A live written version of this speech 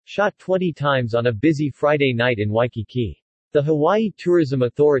Shot 20 times on a busy Friday night in Waikiki. The Hawaii Tourism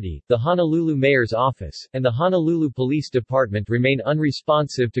Authority, the Honolulu Mayor's Office, and the Honolulu Police Department remain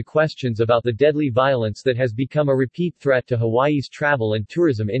unresponsive to questions about the deadly violence that has become a repeat threat to Hawaii's travel and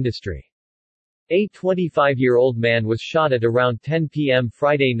tourism industry. A 25-year-old man was shot at around 10 p.m.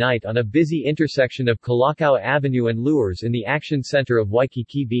 Friday night on a busy intersection of Kalakaua Avenue and Lures in the Action Center of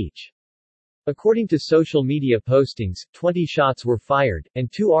Waikiki Beach. According to social media postings, 20 shots were fired,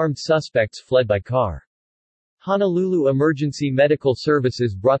 and 2 armed suspects fled by car. Honolulu Emergency Medical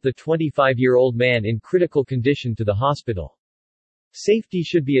Services brought the 25-year-old man in critical condition to the hospital. Safety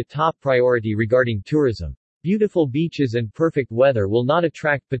should be a top priority regarding tourism. Beautiful beaches and perfect weather will not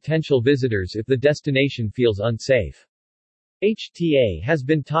attract potential visitors if the destination feels unsafe. HTA has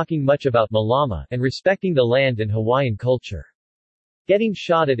been talking much about malama and respecting the land and Hawaiian culture. Getting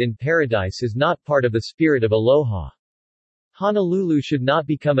shot at in paradise is not part of the spirit of aloha. Honolulu should not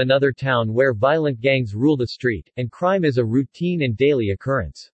become another town where violent gangs rule the street, and crime is a routine and daily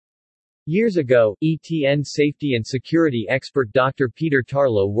occurrence. Years ago, ETN safety and security expert Dr. Peter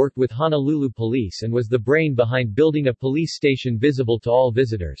Tarlow worked with Honolulu Police and was the brain behind building a police station visible to all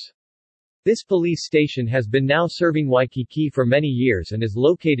visitors. This police station has been now serving Waikiki for many years and is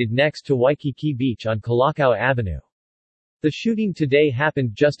located next to Waikiki Beach on Kalakaua Avenue. The shooting today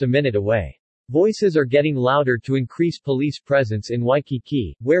happened just a minute away. Voices are getting louder to increase police presence in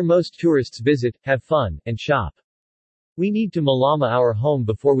Waikiki, where most tourists visit, have fun, and shop. We need to malama our home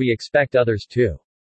before we expect others to.